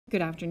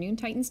Good afternoon,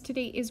 Titans.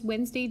 Today is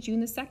Wednesday, June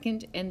the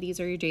 2nd, and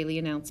these are your daily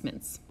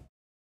announcements.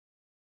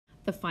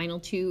 The final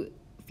two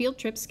field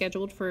trips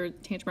scheduled for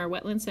Tantramar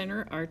Wetland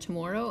Center are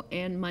tomorrow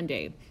and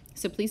Monday,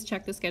 so please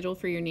check the schedule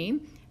for your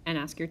name and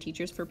ask your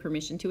teachers for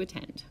permission to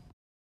attend.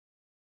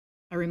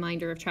 A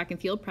reminder of track and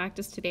field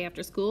practice today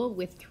after school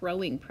with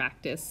throwing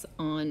practice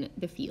on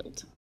the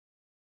field.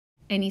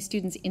 Any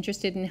students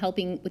interested in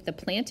helping with the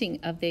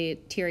planting of the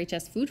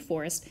TRHS food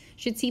forest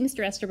should see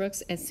Mr.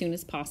 Estabrooks as soon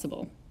as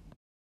possible.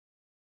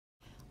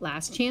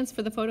 Last chance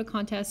for the photo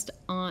contest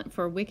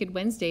for Wicked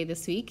Wednesday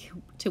this week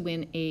to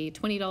win a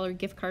 $20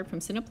 gift card from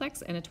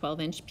Cineplex and a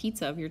 12-inch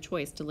pizza of your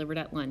choice delivered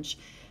at lunch.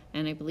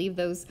 And I believe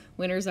those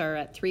winners are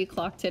at 3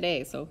 o'clock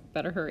today, so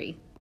better hurry.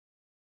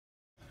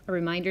 A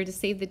reminder to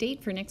save the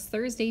date for next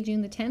Thursday,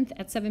 June the 10th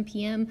at 7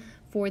 p.m.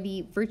 for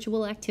the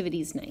virtual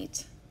activities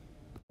night.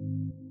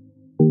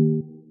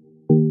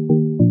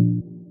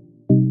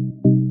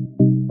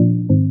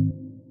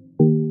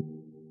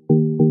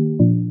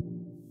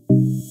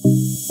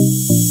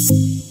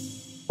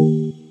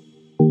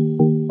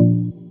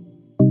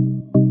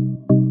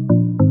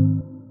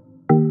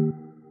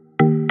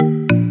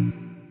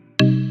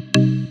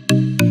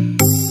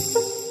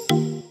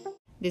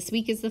 This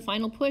week is the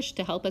final push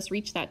to help us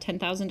reach that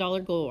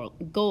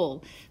 $10,000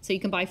 goal, so you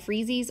can buy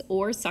freezies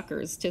or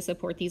suckers to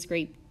support these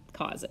great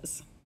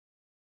causes.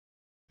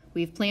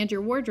 We've planned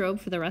your wardrobe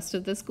for the rest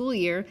of the school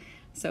year,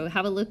 so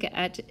have a look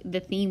at the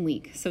theme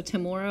week. So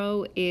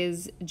tomorrow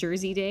is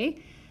Jersey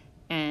Day,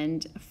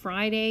 and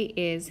Friday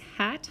is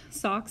Hat,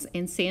 Socks,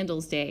 and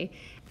Sandals Day.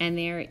 And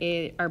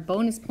there are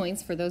bonus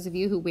points for those of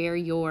you who wear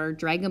your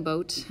Dragon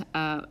Boat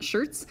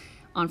shirts.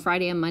 On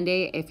Friday and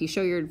Monday, if you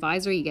show your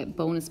advisor, you get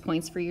bonus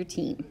points for your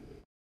team.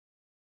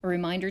 A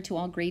reminder to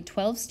all grade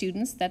 12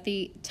 students that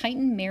the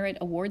Titan Merit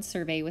Award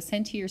Survey was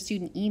sent to your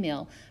student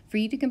email for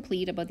you to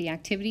complete about the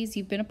activities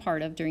you've been a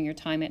part of during your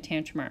time at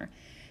Tantramar.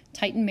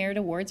 Titan Merit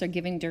Awards are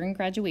given during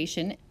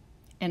graduation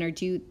and are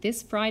due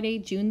this Friday,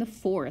 June the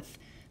 4th,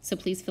 so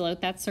please fill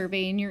out that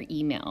survey in your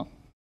email.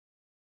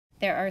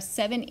 There are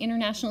 7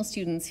 international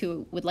students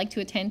who would like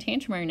to attend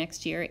Tantramar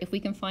next year if we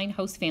can find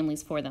host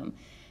families for them.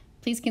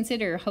 Please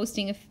consider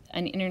hosting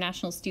an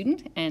international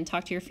student and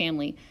talk to your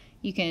family.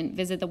 You can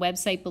visit the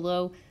website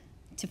below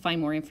to find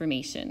more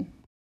information.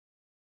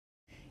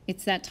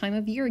 It's that time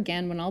of year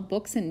again when all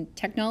books and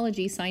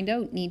technology signed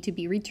out need to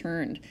be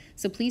returned.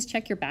 So please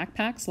check your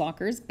backpacks,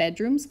 lockers,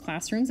 bedrooms,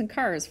 classrooms, and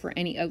cars for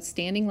any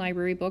outstanding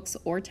library books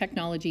or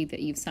technology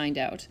that you've signed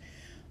out.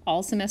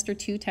 All semester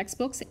 2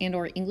 textbooks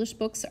and/or English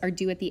books are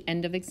due at the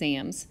end of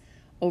exams.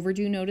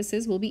 Overdue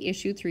notices will be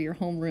issued through your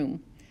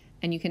homeroom.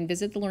 And you can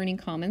visit the Learning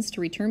Commons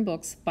to return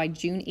books by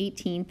June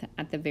 18th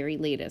at the very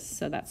latest,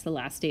 so that's the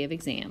last day of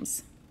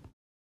exams.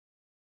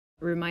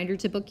 A reminder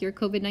to book your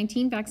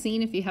COVID-19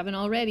 vaccine if you haven't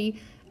already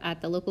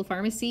at the local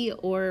pharmacy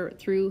or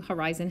through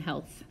Horizon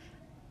Health.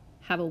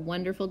 Have a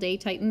wonderful day,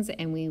 Titans,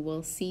 and we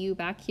will see you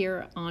back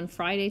here on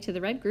Friday to the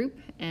red group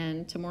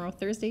and tomorrow,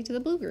 Thursday, to the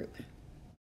blue group.